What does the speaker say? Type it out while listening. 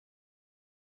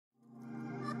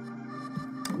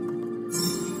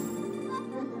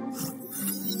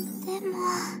も、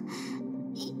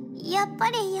やっ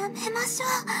ぱりやめましょ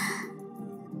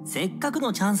う。せっかく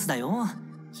のチャンスだよ。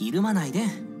ひるまないで。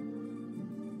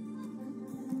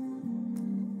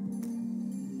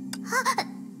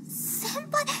先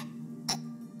輩、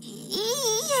い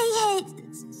え、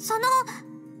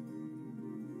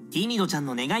ティミドちゃん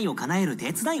の願いを叶える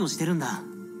手伝いをしてるんだ。違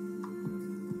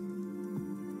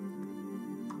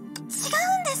うんで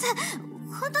す。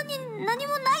本当に何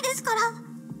もないですから。は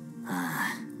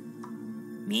あ、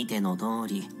見ての通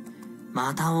り、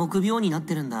また臆病になっ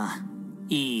てるんだ。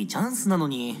いいチャンスなの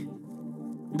に。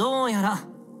どうやら、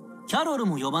キャロル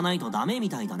も呼ばないとダメみ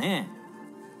たいだね。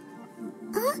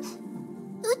う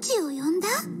ちを呼んだ？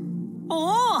お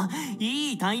お、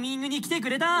いいタイミングに来てく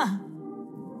れた。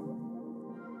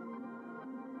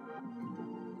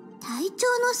隊長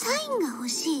のサインが欲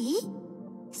しい？大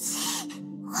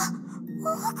声で言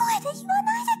わ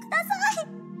ないでください。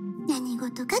何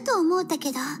事かと思った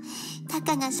けど、た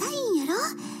かがサインやろ？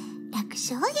楽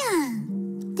勝や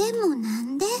ん。でもな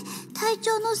んで隊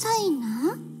長のサイン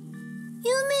なん？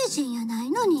有名人やな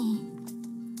いのに。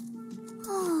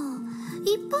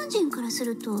一般人からす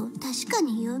ると確か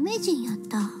に有名人やっ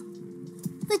た。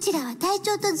うちらは隊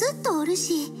長とずっとおる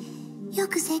し、よ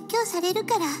く説教される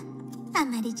からあ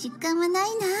まり実感はない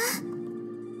な。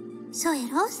そうや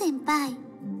ろ先輩。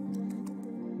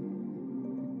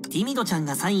ティミドちゃん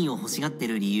がサインを欲しがって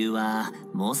る理由は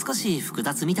もう少し複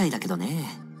雑みたいだけどね。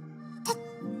天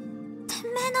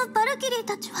命のバルキリー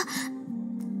たちは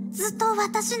ずっと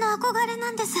私の憧れ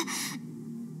なんです。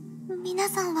皆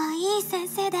さんはいい先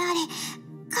生であり、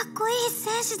かっこいい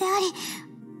戦士であり、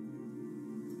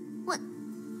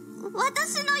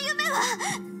私の夢は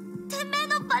天命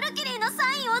のバルキリーの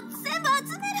サインを全部集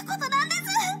めることなんです。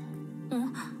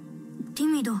テ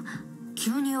ィミド、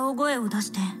急に大声を出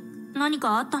して何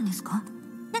かあったんですか？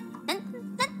何もあり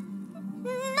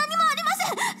ませ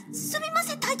ん。すみま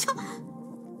せん隊長。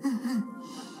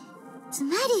つ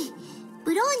まり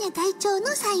ブローニャ隊長の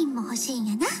サインも欲しいん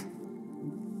やな。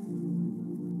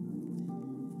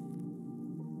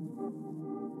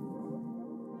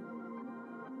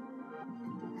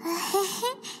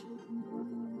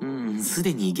す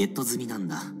でにゲット済みなん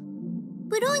だ。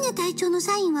ブローニャ隊長の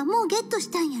サインはもうゲットし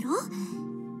たんやろ？なら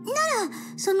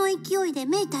その勢いで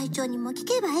メイ隊長にも聞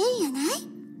けばええんやない？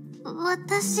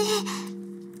私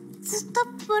ずっと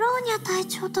ブローニャ隊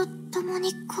長と共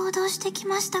に行動してき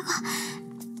ましたが、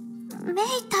メイ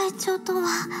隊長とは。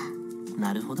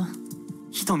なるほど、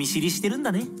人見知りしてるん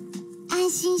だね。安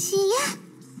心しいや。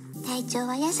隊長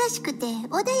は優しくて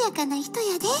穏やかな人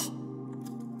やで。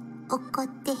怒っ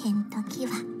てへん時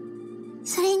は。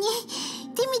それに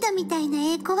ティミドみたいな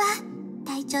ええ子は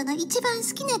隊長の一番好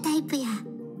きなタイプや。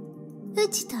う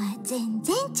ちとは全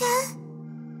然ちゃう。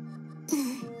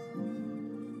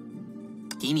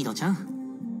ティミドちゃん、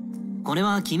これ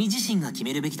は君自身が決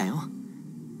めるべきだよ。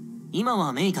今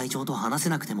はメイ隊長と話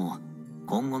せなくても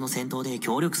今後の戦闘で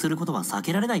協力することは避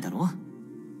けられないだろう。は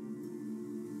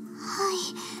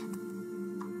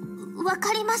い、わ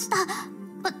かりました。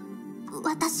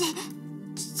私ち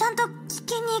ゃんと聞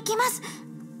きに行きます。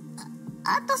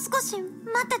あと少し待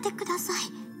っててください。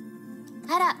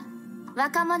あら、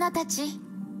若者たち、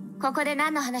ここで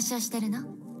何の話をしてるの？隊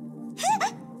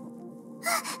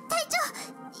長、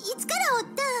いつからおっ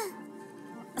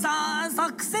たん？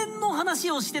作戦の話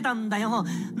をしてたんだよ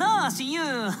なあ親友。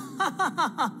あ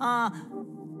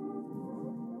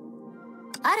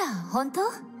ら、本当？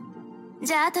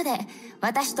じゃあ後で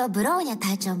私とブローニャ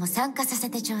隊長も参加させ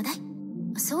てちょうだい。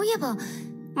そういえば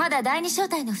まだ第二小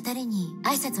隊の2人に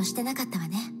挨拶をしてなかったわ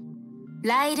ね。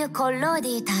ライル・コッローデ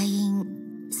ィ隊員、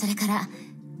それから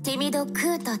ティミド・ク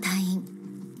ート隊員、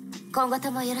今後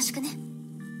ともよろしくね。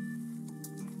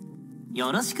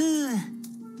よろしく。こ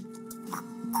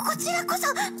ちらこ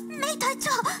そメイ隊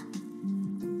長。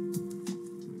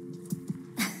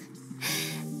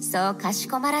そうかし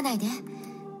こまらないで。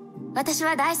私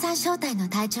は第三小隊の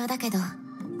隊長だけど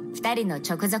2人の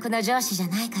直属の上司じゃ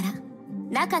ないから、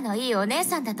仲のいいお姉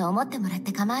さんだと思ってもらっ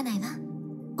て構わないわ。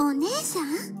お姉さん？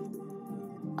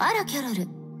あらキャロル、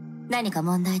何か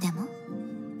問題でも？ないな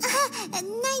い。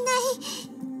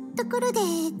ところで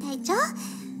隊長、う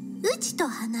ちと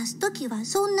話すときは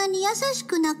そんなに優し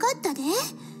くなかったで。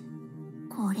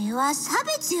これは差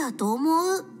別やと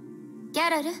思う。キャ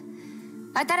ロル、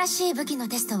新しい武器の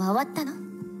テストは終わったの？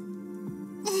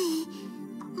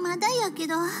まだやけ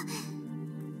ど。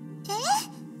隊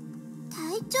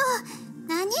長、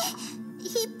何？引っ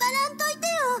張らんといて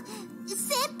よ。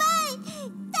先輩、助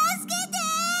け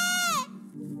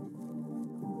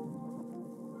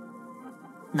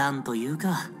てなんという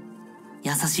か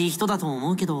優しい人だと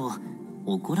思うけど、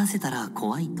怒らせたら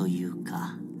怖いという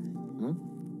か。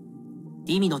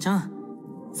ティミドちゃん、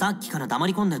さっきから黙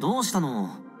り込んでどうしたの？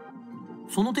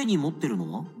その手に持ってる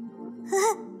のは？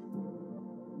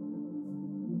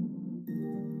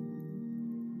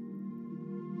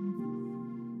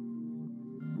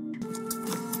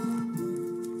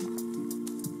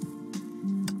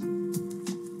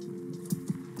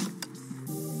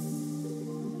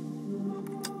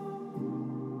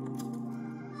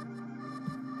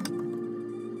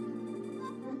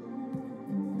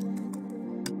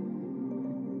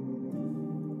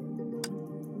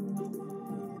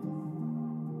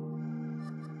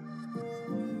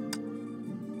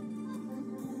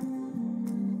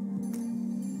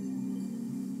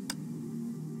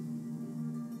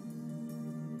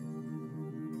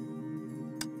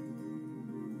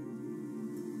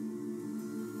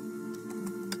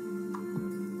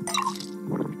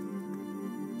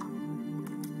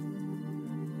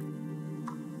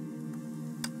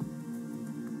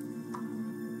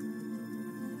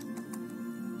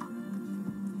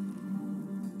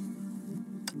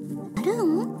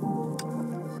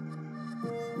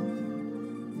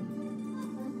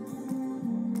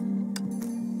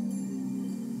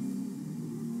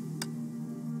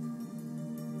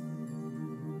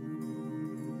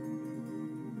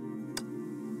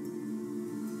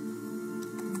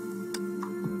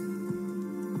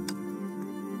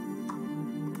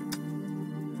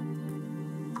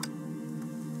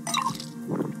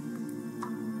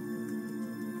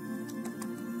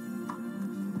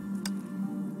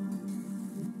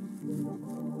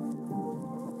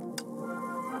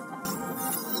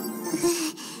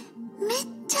めっ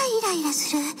ちゃイライラ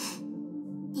する。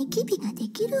ニキビがで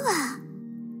きるわ。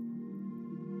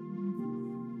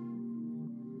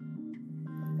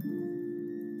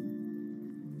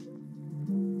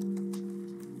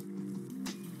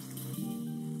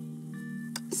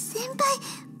先輩、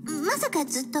まさか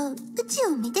ずっとうち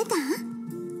を見てたん？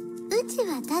うち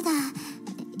はただ、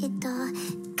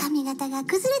髪型が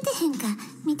崩れてへんか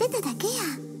見てただけや。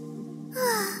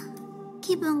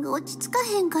気分が落ち着か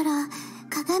へんから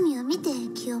鏡を見て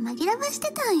気を紛らわし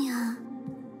てたんや。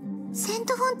セン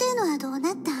トフォンテーヌはどう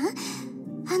なったん？あ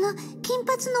の金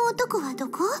髪の男はど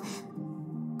こ？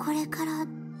これから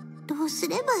どうす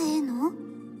ればええの？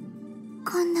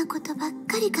こんなことばっ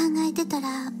かり考えてた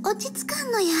ら落ち着か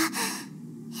んのや。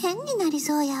変になり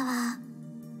そうやわ。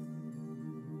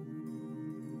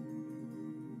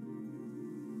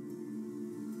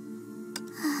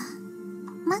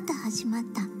また始まっ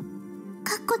た。か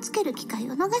っこつける機会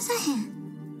を逃さ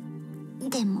へん。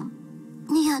でも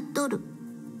似合っとる。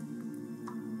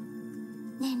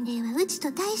年齢はうち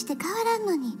と大して変わらん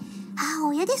のに母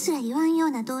親ですら言わんよ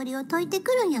うな道理を説いて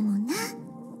くるんやもんな。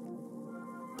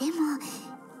でも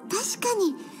確か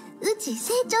にうち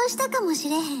成長したかもし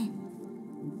れへん。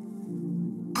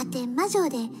アテン魔女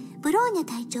でブローニャ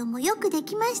隊長もよくで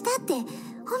きましたって褒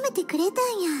めてくれたん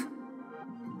や。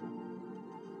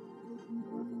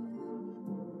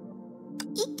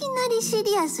いきなりシ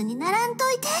リアスにならん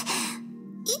といて。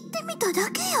言ってみただ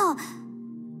けよ。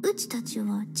うちたち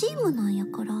はチームなんや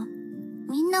から、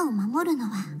みんなを守るの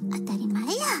は当たり前や。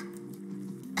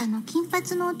あの金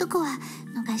髪の男は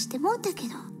逃してもうたけ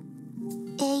ど、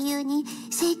英雄に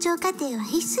成長過程は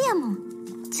必須やもん。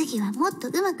次はもっと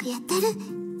うまくやってる。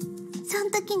そ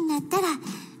ん時になったらみん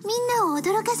なを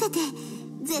驚かせて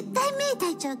絶対名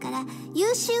隊長から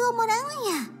優秀をもらう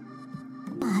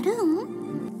んや。あるん？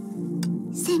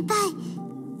先輩、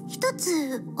一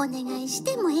つお願いし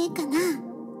てもええかな？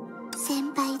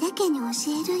先輩だけに教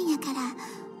えるんやから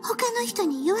他の人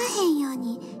に言わへんよう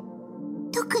に。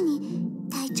特に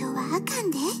隊長はあか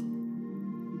んで。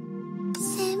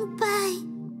先輩、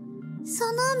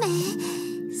その目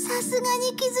さすが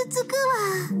に傷つくわ。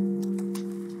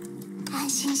安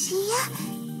心しいや。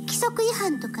規則違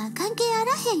反とか関係あ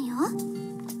らへんよ。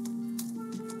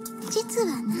実は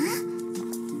な、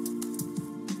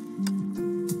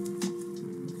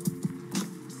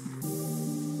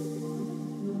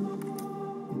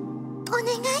お願い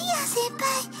や先輩。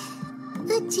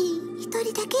うち一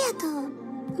人だけやと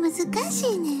難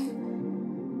しいね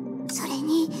ん。それ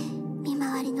に見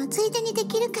回りのついでにで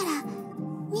きるから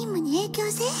任務に影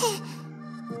響せえへ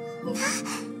んな。え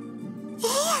えや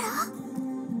ろ？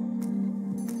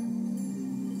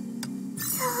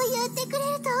そう言ってくれる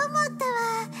と思ったわ。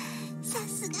さ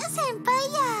すが先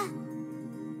輩や。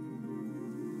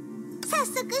早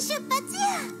速出発や。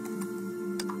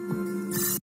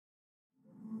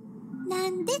な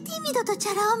んでティミドとチ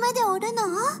ャラ男までおるの？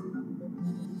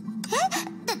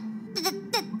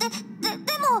で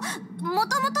も、も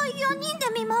ともと4人で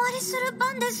見回りする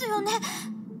番ですよね。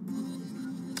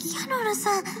4キャロル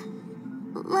さん、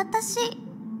私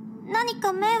何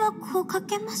か迷惑をか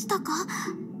けましたか？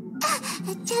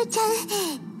ちゃうちゃう、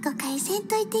誤解せん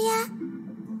といてや。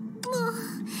も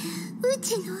うう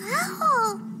ちのア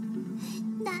ホ、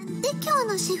なんで今日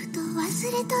のシフトを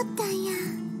忘れとったんや。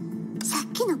さ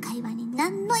っきの会話に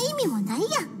何の意味もないや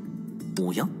ん。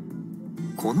おや、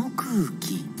この空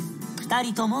気。二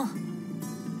人とも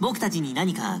僕たちに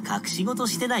何か隠し事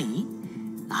してない？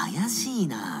怪しい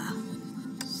な。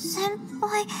先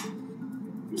輩、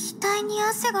額に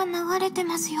汗が流れて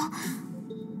ますよ。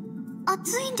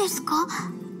暑いんですか？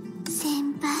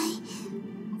先輩、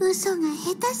嘘が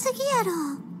下手すぎやろ。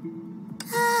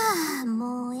ああ、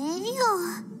もうええよ。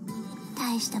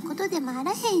大したことでもあ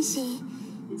らへんし、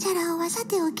チャラ男はさ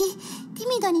ておき、ティ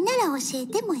ミドになら教え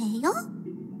てもええよ。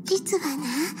実はな、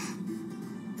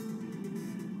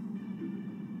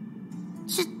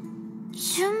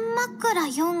純枕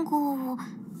4号を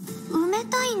埋め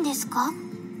たいんですか？う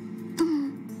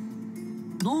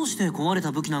ん。どうして壊れ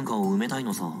た武器なんかを埋めたい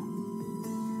のさ。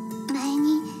前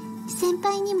に先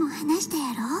輩にも話した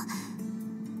やろ。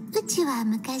うちは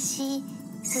昔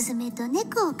スズメと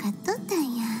猫を飼っとった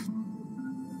んや。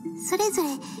それぞれ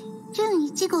純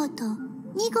1号と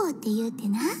2号って言うて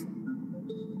な。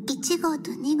1号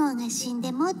と2号が死ん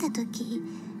でもうた時、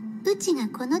うちが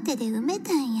この手で埋め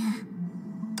たんや。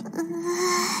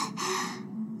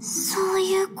そう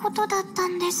いうことだった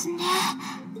んですね。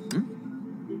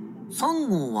3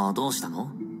号はどうしたの？アイ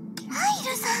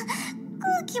ルさん、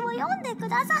空気を読んでく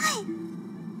ださい。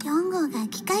4号が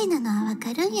機械なのはわ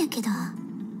かるんやけど、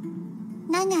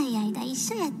長い間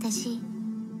一緒やったし、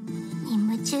任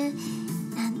務中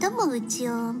何度もうち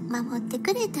を守って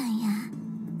くれたんや。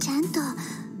ちゃんと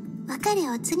別れ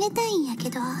を告げたいんやけ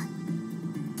ど、う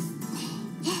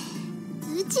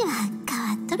ちは変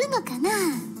わっとるのかな、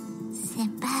先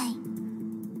輩。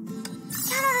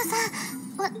キャロル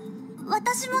さん、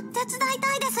私も手伝い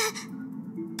たいです。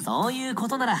そういうこ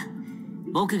となら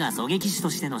僕が狙撃手と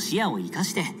しての視野を生か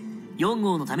して4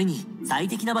号のために最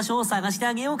適な場所を探して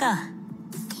あげようか。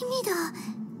ティミド、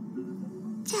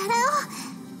チャラ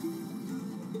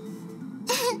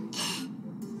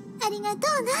男ありがとう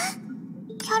な。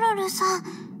キャロルさん、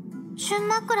純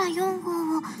枕4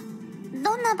号を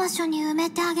どんな場所に埋め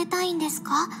てあげたいんです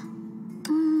か？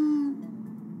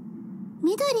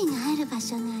緑がある場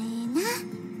所がええな。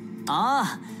あ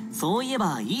あ、そういえ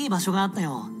ばいい場所があった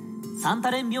よ。サン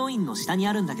タレン病院の下に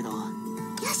あるんだけど。よ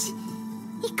し、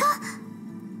行こ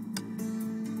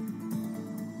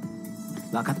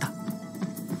う。分かった。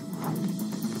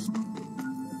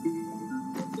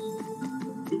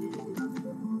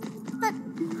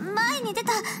前に出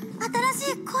た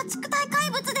新しい構築体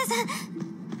怪物で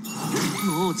す。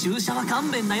もう注射は勘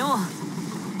弁だよ。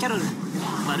キャロル、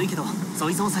悪いけどそ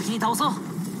いつを先に倒そう。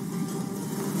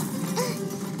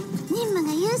任務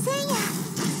が優先や。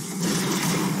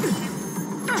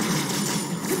隊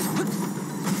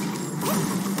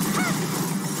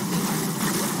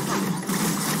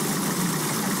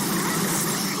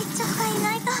長がい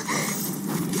ないとや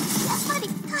っぱり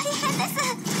大変です。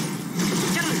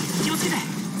キャロル、気をつけて。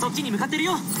そっちに向かってる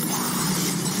よ。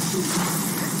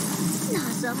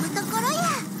望むところや。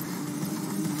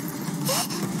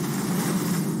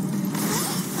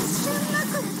純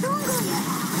枕4号や。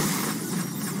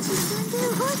自分で動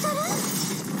いとる。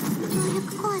動力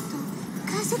コアと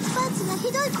関節パーツがひ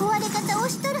どい壊れ方を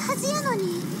しとるはずやの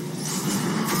に。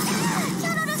キャ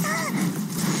ロルさん、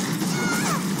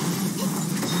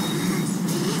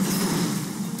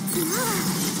今は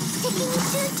敵に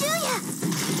集中や。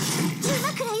純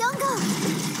枕4号、も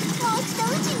う一度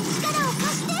うちに力を貸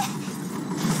して。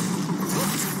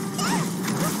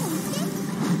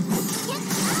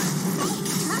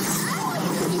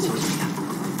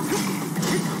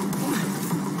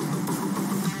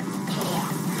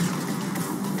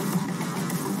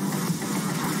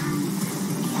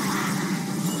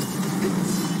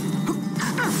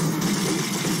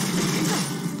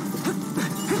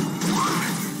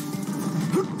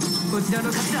こちらの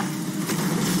勝ちだ。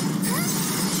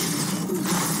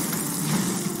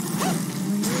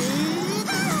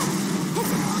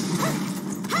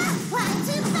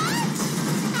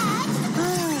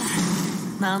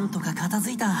なんとか片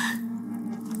付いた。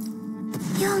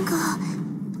4号、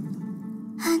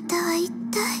あんたは一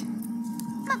体。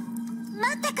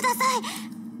待ってください。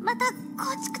また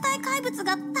構築体怪物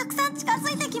がたくさん近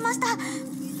づいてきました。多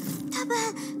分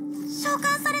召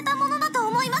喚されたものだと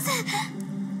思います。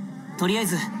とりあえ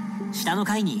ず下の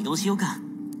階に移動しようか。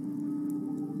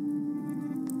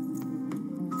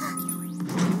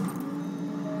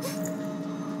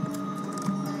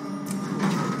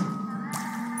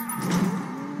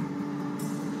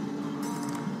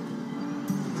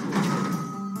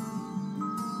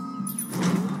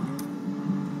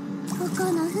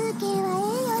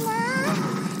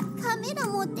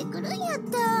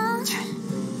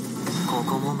こ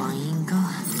こも満員か。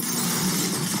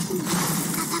戦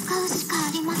うしか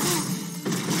ありません。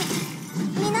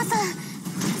皆さん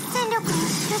戦力を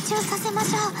集中させま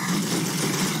しょう。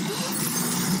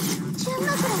純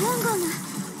枕4号が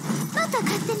また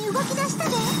勝手に動き出した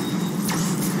で。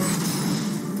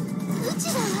うち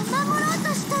らは守ろう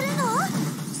としとるの？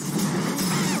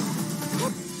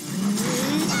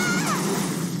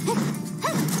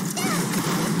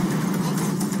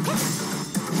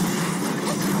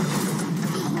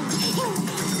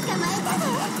捕まえたで。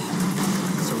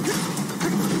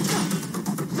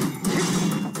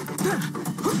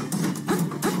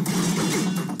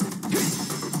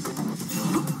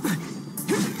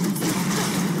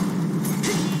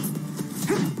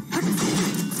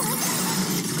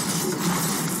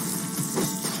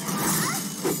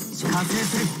完成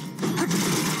する。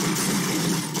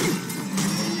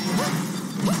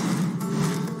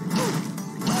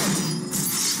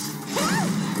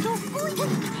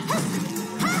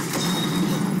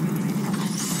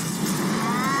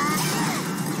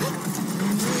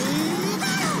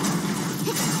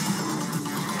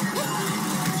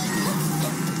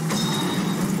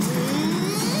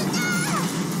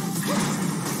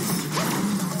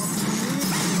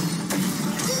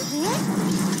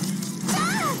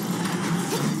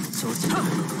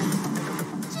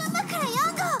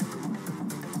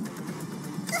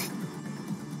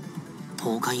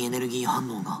崩壊エネルギー反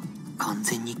応が完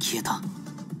全に消えた。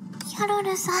キャロ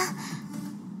ルさん、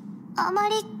あま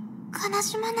り悲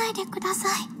しまないでくださ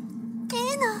い。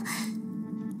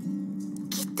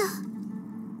きっと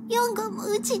4号も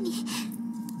うちに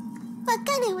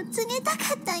別れを告げたか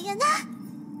ったんやな。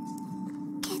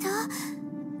けど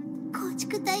構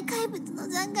築体怪物の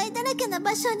残骸だらけな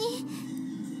場所に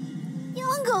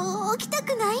4号を置きた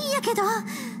くないんやけど。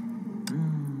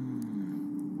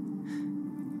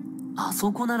あ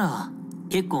そこなら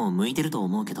結構向いてると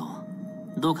思うけど、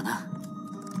どうかな。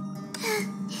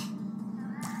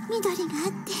緑があ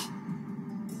って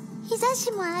日差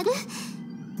しもある。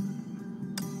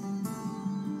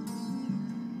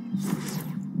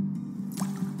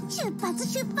出発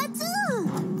出発。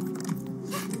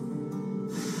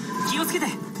気をつけて、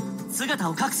姿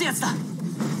を隠すやつだ。よ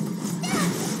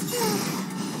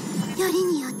り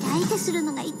によって相手する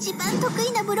のが一番得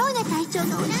意なブローニャ隊長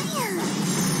がおらんやん。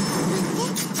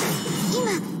今、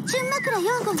純枕4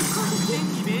号の攻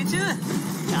撃。命中。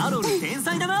キャロル天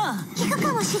才だな。効く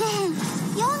かもしれへん。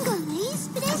4号のインス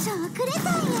ピレーションをくれたん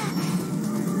や。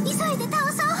急いで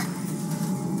倒そう。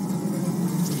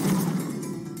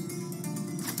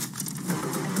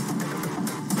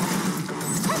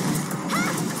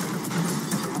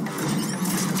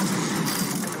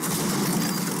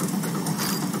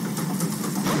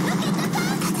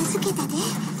片付けたで。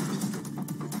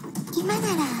今な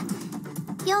ら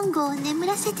4号を眠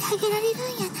らせてあげられるん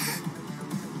やな。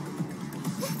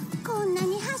こんな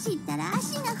に走ったら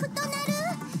足が太なる。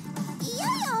嫌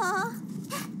よ。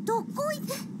どこ行っ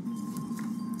て。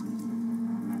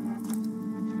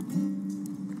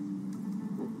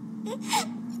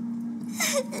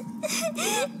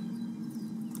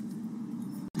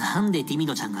なんでティミ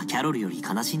ドちゃんがキャロルより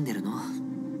悲しんでるの？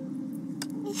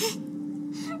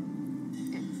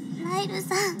ライル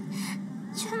さん、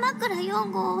純枕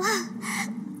4号は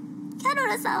キャロ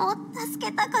ルさんを助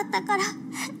けたかったから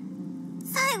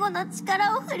最後の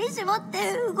力を振り絞っ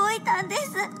て動いたんで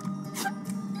す。そう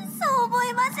思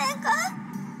いませんか？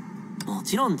も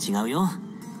ちろん違うよ。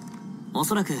お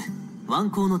そらくワン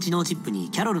コーの知能チップに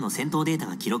キャロルの戦闘データ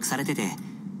が記録されてて、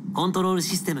コントロール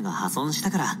システムが破損し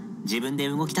たから自分で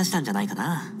動き出したんじゃないか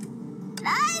な。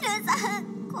ライルさん、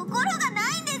心が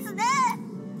ないんですね。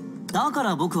だか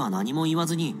ら僕は何も言わ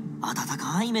ずに温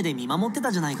かい目で見守って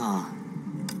たじゃないか。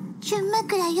純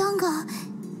枕4号、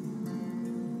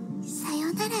さ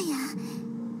よならや。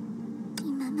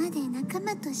今まで仲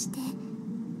間として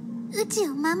うち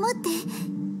を守って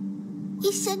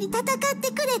一緒に戦って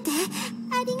くれて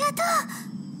ありがと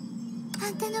う。あ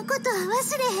んたのことは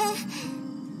忘れへん。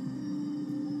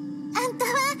あんた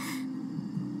は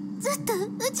ずっとう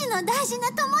ちの大事な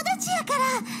友達やか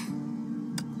ら。